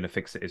taping going to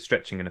fix it? Is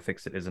stretching going to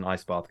fix it? Is an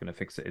ice bath going to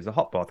fix it? Is a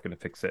hot bath going to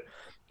fix it?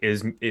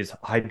 Is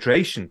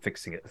hydration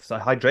fixing it? So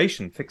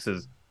hydration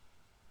fixes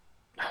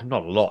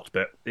not a lot,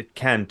 but it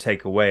can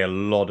take away a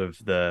lot of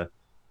the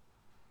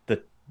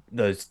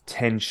those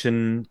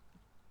tension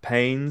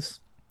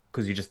pains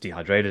because you just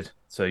dehydrated.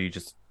 So you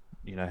just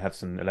have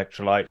some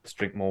electrolytes,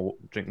 drink more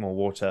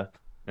water,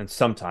 and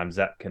sometimes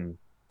that can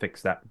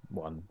fix that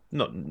one.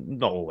 Not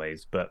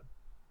always, but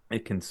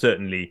it can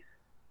certainly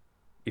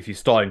if you're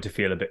starting to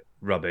feel a bit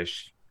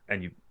rubbish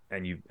and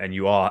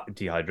you are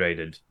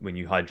dehydrated when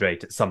you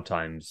hydrate, it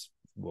sometimes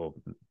will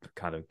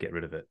kind of get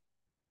rid of it.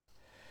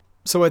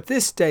 So at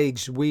this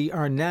stage, we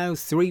are now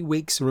 3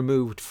 weeks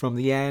removed from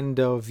the end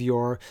of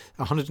your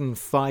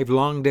 105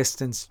 long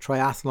distance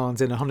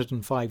triathlons in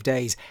 105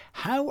 days.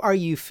 How are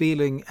you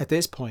feeling at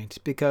this point?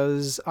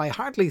 Because I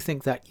hardly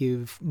think that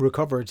you've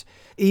recovered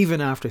even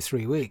after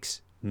 3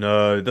 weeks.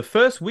 No, the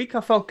first week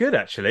I felt good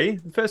actually.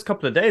 The first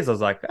couple of days I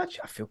was like,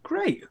 actually, I feel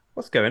great.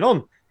 What's going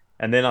on?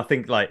 And then I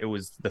think like it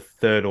was the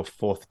third or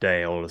fourth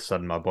day, all of a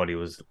sudden my body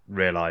was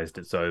realized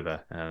it's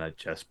over, and I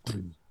just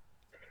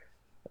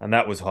and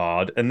that was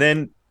hard. And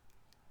then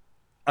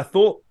I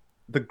thought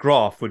the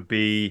graph would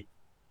be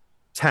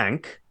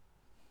tank,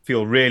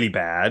 feel really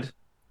bad,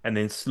 and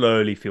then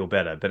slowly feel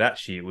better. But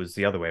actually, it was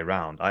the other way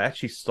around. I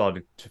actually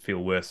started to feel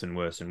worse and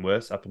worse and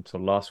worse up until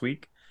last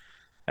week,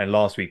 and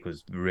last week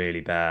was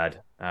really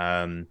bad.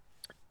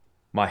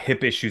 My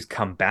hip issues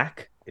come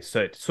back.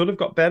 So it sort of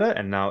got better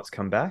and now it's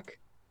come back.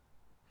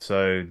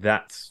 So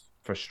that's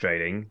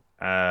frustrating.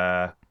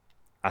 I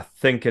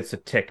think it's a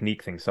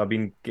technique thing. So I've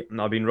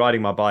been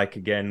riding my bike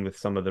again with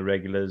some of the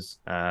regulars,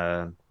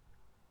 and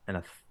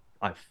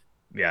I've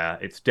yeah,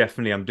 it's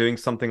definitely I'm doing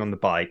something on the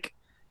bike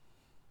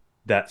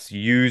that's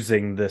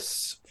using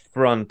this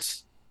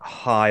front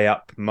high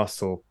up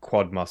muscle,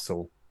 quad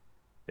muscle,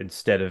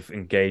 instead of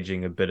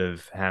engaging a bit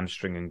of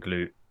hamstring and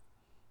glute.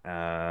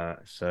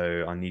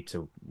 So I need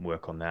to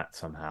work on that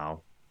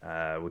somehow,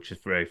 which is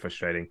very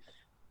frustrating.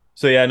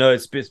 So yeah, no,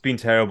 it's been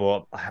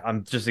terrible.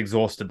 I'm just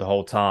exhausted the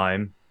whole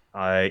time.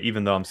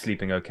 Even though I'm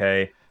sleeping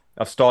okay,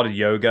 I've started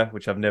yoga,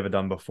 which I've never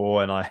done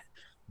before, and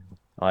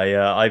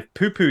I've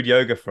poo-pooed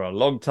yoga for a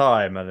long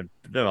time, and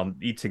I'm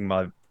eating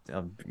my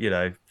I'm,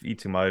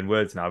 eating my own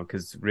words now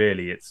because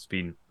really it's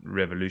been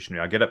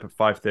revolutionary. I get up at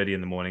 5:30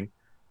 in the morning,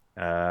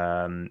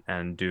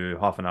 and do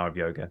half an hour of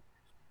yoga,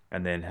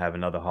 and then have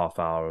another half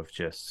hour of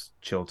just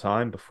chill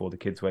time before the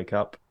kids wake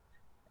up.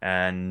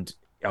 And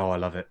oh, I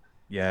love it.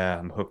 Yeah,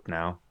 I'm hooked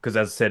now. Because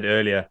as I said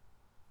earlier,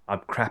 I'm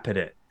crap at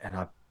it, and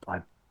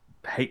I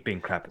hate being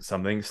crap at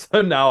something.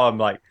 So now I'm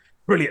like,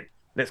 brilliant,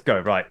 let's go,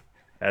 right.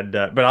 And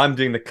but I'm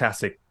doing the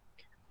classic,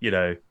 you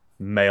know,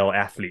 male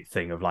athlete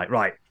thing of like,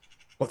 right,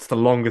 what's the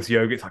longest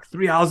yoga? It's like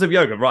 3 hours of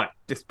yoga, right?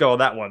 Just go on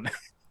that one.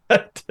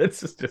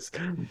 It's just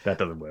that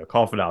doesn't work.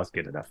 Half an hour is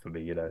good enough for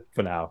me,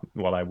 for now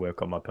while I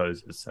work on my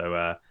poses.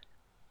 So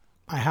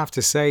I have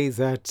to say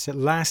that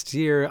last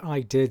year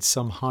I did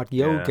some hot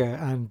yeah, yoga,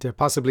 and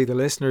possibly the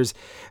listeners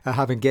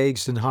have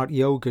engaged in hot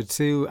yoga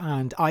too,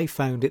 and I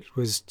found it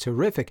was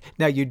terrific.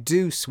 Now, you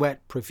do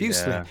sweat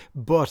profusely, yeah,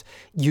 but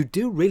you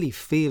do really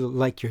feel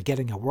like you're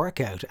getting a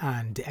workout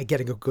and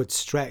getting a good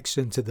stretch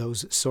into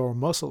those sore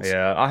muscles.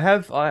 yeah. I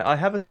have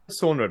a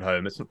sauna at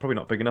home. It's probably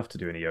not big enough to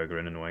do any yoga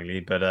in, annoyingly,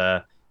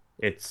 but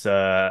it's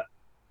yeah,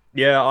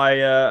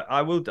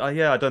 I will.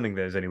 Yeah, I don't think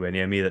there's anywhere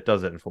near me that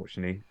does it,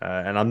 unfortunately.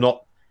 And I'm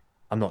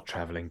not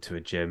traveling to a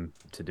gym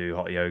to do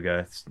hot yoga.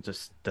 It's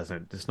just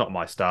doesn't. It's not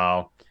my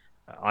style.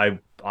 I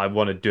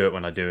want to do it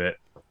when I do it.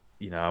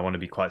 I want to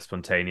be quite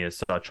spontaneous.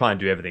 So I try and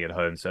do everything at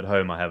home. So at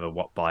home, I have a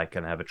watt bike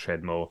and I have a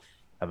treadmill.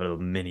 I have a little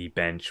mini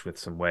bench with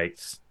some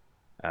weights.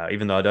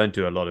 Even though I don't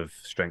do a lot of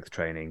strength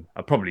training,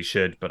 I probably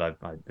should, but I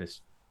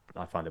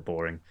find it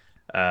boring.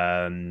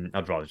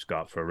 I'd rather just go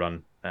out for a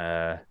run.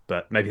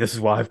 But maybe this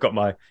is why I've got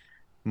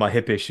my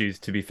hip issues,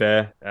 to be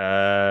fair.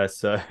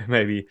 So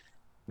maybe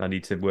I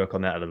need to work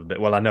on that a little bit.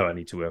 Well, I know I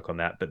need to work on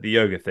that, but the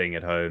yoga thing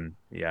at home,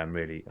 yeah, I'm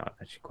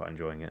actually quite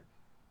enjoying it.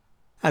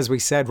 As we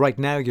said, right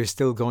now you're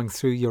still going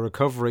through your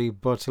recovery,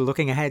 but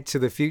looking ahead to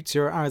the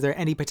future, are there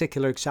any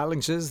particular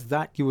challenges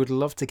that you would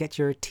love to get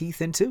your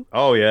teeth into?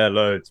 Oh yeah,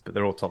 loads, but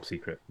they're all top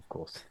secret, of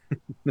course.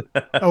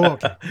 Oh,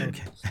 okay,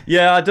 okay.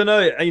 Yeah, I don't know.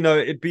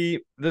 It'd be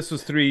this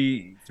was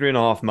three and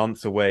a half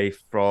months away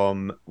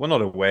from, well,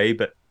 not away,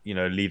 but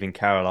leaving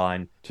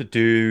Caroline to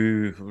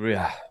do,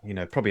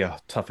 yeah, probably a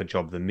tougher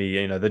job than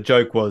me. The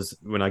joke was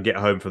when I get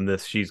home from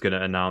this, she's going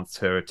to announce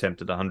her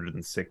attempt at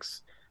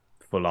 106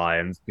 full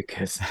irons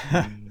because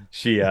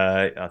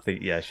I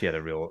think, yeah, she had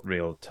a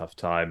real tough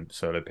time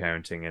solo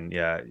parenting, and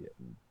yeah,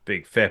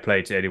 big fair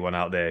play to anyone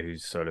out there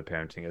who's solo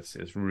parenting.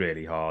 It's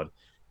really hard,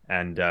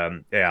 and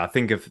yeah, I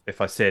think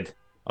if I said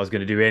I was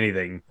going to do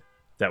anything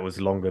that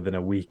was longer than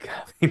a week,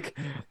 I think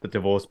the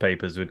divorce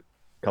papers would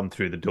come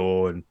through the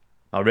door, and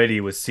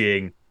already was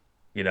seeing,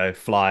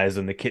 flyers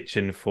in the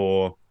kitchen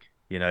for,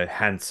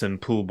 handsome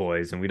pool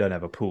boys, and we don't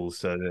have a pool,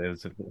 so there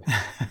was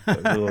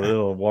a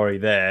little worry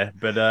there.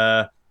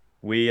 But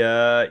we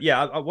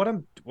yeah, what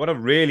I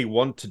really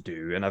want to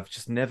do, and I've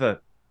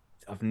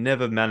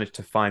never managed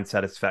to find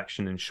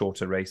satisfaction in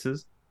shorter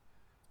races,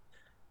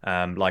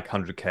 like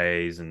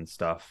 100Ks and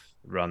stuff,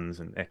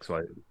 runs and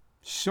XY.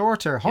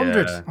 Shorter,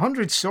 100, Yeah.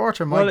 100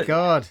 shorter, my Well,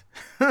 God.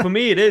 for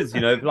me it is,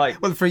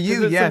 like, Well, for because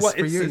you, yes. For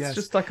it's you, it's yes.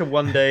 just like a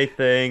 1 day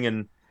thing,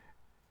 and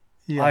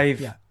Yeah, I've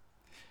yeah.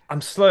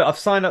 I'm slow. I've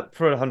signed up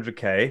for a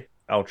 100K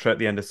ultra at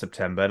the end of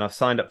September, and I've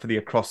signed up for the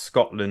Across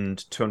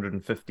Scotland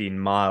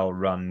 215-mile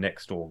run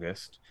next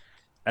August.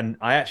 And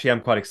I actually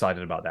am quite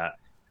excited about that.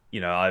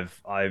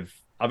 I've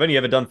only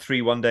ever done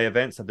 3 1-day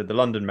events. I did the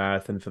London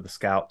Marathon for the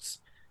Scouts.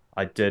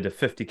 I did a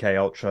 50K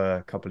ultra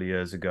a couple of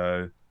years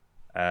ago,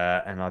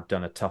 and I've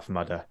done a Tough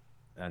Mudder,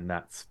 and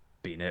that's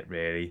been it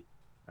really.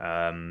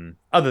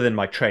 Other than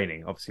my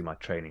training, obviously my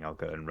training, I'll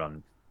go and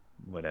run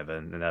whatever,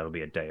 and that'll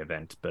be a day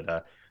event.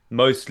 But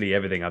mostly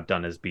everything I've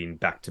done has been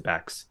back to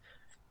backs,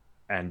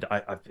 and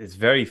it's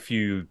very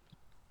few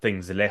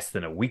things less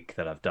than a week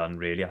that I've done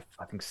really.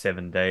 I think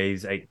 7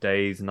 days, 8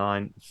 days,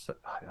 nine. So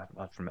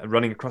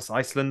running across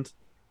Iceland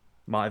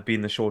might have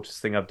been the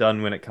shortest thing I've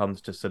done when it comes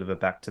to sort of a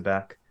back to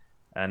back.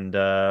 And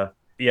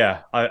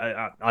yeah,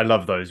 I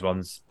love those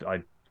ones.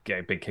 I get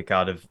a big kick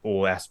out of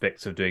all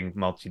aspects of doing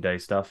multi-day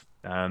stuff.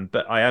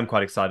 But I am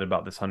quite excited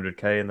about this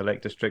 100K in the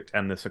Lake District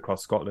and this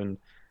across Scotland.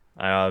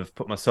 I've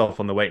put myself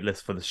on the wait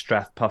list for the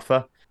Strath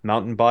Puffer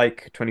mountain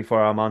bike,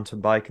 24-hour mountain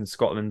bike in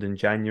Scotland in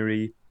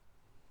January,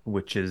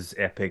 which is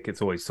epic.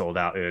 It's always sold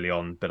out early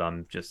on, but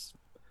I'm just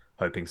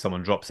hoping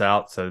someone drops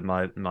out, so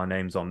my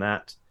name's on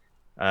that.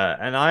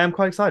 And I am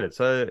quite excited.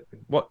 So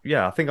what?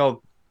 Yeah, I think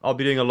I'll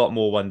be doing a lot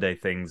more 1 day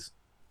things.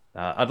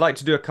 I'd like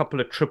to do a couple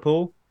of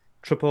triple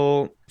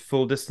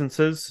full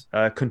distances,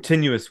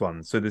 continuous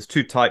ones. So there's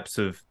two types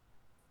of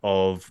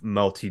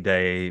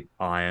multi-day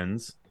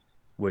irons,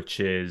 which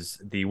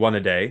is the one a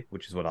day,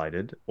 which is what I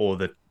did, or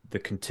the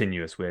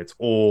continuous, where it's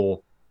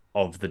all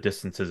of the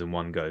distances in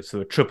one go.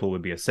 So a triple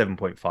would be a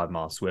 7.5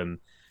 mile swim,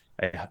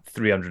 a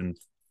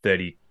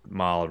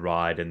 330-mile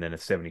ride, and then a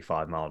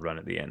 75-mile run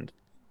at the end.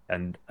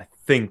 And I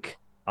think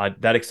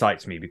that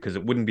excites me because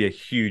it wouldn't be a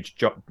huge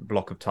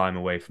block of time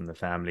away from the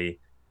family,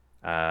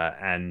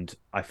 and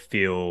I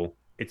feel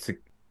it's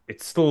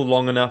still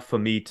long enough for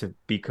me to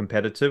be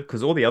competitive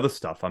because all the other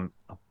stuff I'm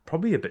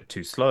probably a bit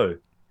too slow.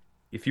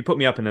 if you put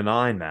me up in an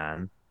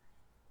Ironman,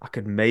 I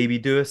could maybe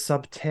do a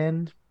sub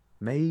 10,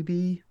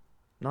 maybe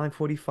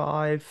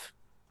 9:45.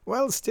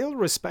 Well, still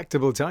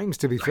respectable times,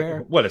 to be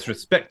fair. Well, it's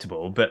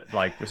respectable, but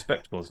like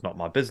respectable is not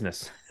my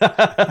business.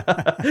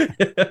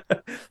 that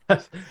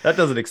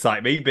doesn't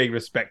excite me, being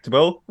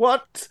respectable.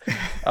 What?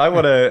 I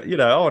want to,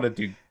 I want to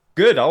do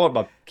good. I want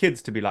my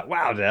kids to be like,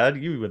 "Wow, Dad,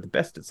 you were the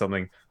best at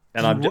something."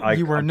 And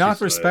You were I'm too not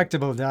slow.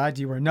 respectable, Dad.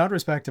 You were not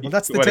respectable.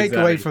 That's the What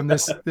takeaway exactly? from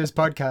this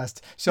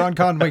podcast. Sean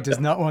Conway does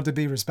not want to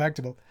be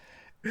respectable.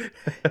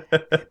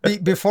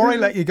 Before I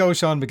let you go,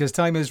 Sean, because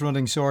time is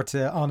running short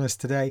on us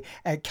today,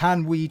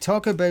 can we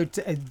talk about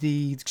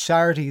the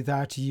charity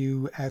that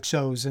you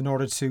chose in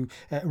order to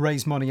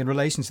raise money in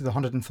relation to the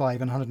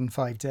 105 and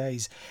 105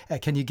 days?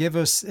 Can you give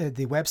us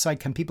the website?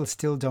 Can people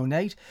still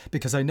donate?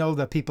 Because I know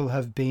that people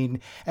have been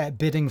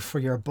bidding for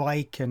your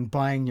bike and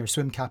buying your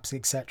swim caps,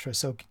 etc.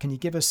 So can you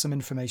give us some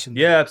information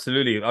there? Yeah,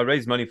 absolutely. I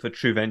raise money for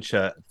True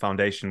Venture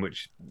Foundation,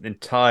 which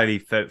entirely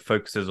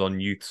focuses on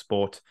youth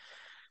sport,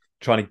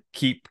 trying to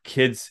keep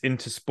kids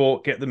into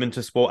sport, get them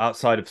into sport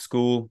outside of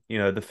school.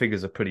 The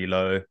figures are pretty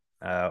low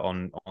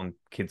on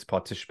kids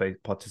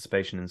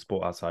participation in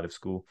sport outside of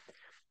school.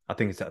 I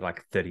think it's at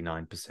like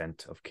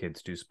 39% of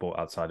kids do sport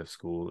outside of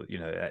school.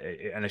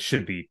 And it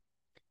should be,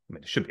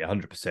 it should be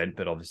 100%,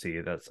 but obviously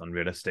that's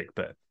unrealistic.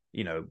 But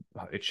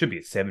it should be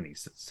at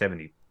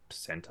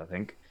 70%, I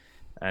think.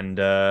 And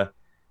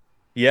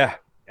yeah,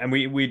 and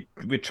we're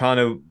trying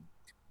to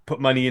put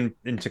money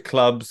into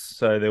clubs,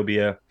 so there'll be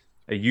a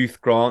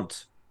youth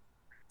grant,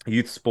 a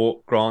youth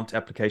sport grant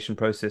application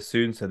process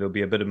soon. So there'll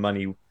be a bit of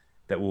money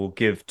that we'll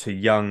give to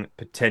young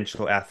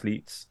potential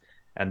athletes,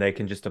 and they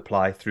can just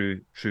apply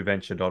through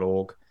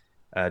trueventure.org.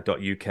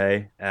 .uk,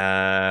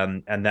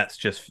 and it's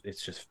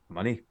just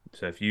money.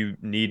 So if you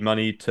need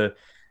money to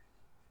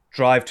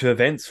drive to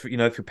events, if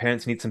your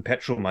parents need some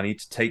petrol money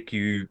to take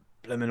you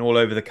blooming all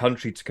over the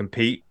country to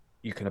compete,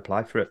 you can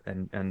apply for it,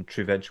 and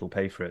True Venture will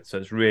pay for it. So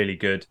it's really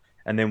good.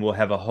 And then we'll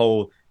have a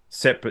whole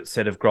separate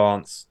set of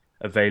grants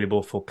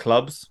available for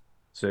clubs.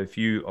 So if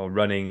you are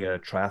running a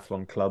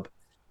triathlon club,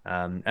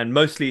 and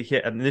mostly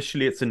here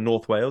initially it's in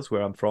North Wales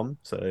where I'm from.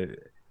 So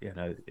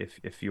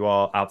if you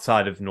are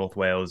outside of North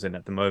Wales, and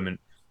at the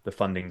moment the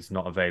funding's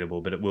not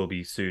available, but it will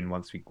be soon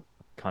once we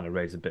kind of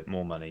raise a bit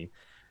more money.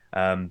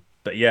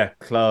 But yeah,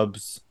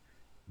 clubs,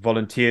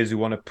 volunteers who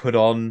want to put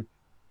on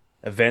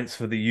events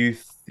for the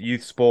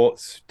youth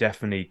sports,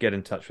 definitely get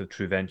in touch with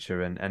True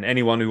Venture, and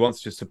anyone who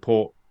wants to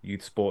support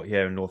youth sport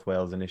here in North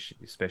Wales, and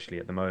especially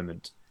at the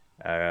moment.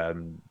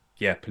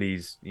 Yeah,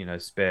 please,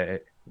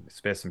 spare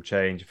some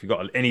change. If you've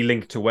got any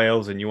link to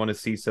Wales and you want to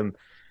see some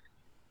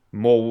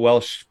more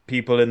Welsh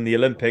people in the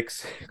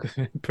Olympics,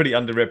 pretty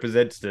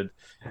underrepresented,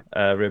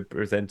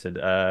 represented.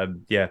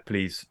 Yeah,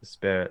 please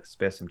spare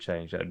some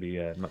change. That'd be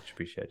much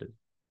appreciated.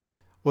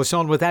 Well,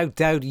 Sean, without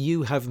doubt,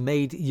 you have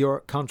made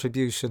your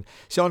contribution.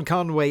 Sean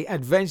Conway,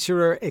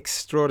 adventurer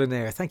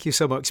extraordinaire, thank you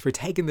so much for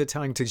taking the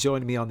time to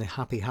join me on the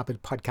Happy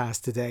Habit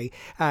podcast today.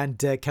 And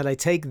can I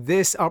take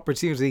this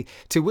opportunity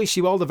to wish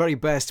you all the very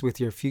best with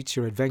your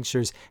future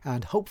adventures,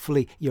 and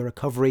hopefully your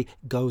recovery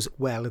goes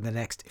well in the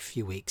next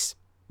few weeks.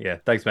 Yeah,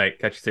 thanks, mate.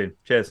 Catch you soon.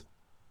 Cheers.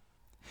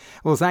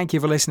 Well, thank you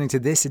for listening to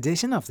this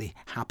edition of the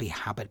Happy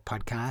Habit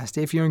podcast.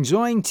 If you're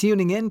enjoying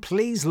tuning in,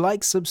 please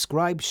like,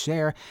 subscribe,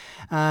 share,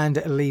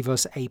 and leave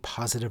us a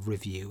positive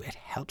review. It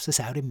helps us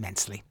out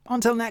immensely.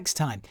 Until next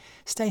time,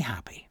 stay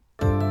happy.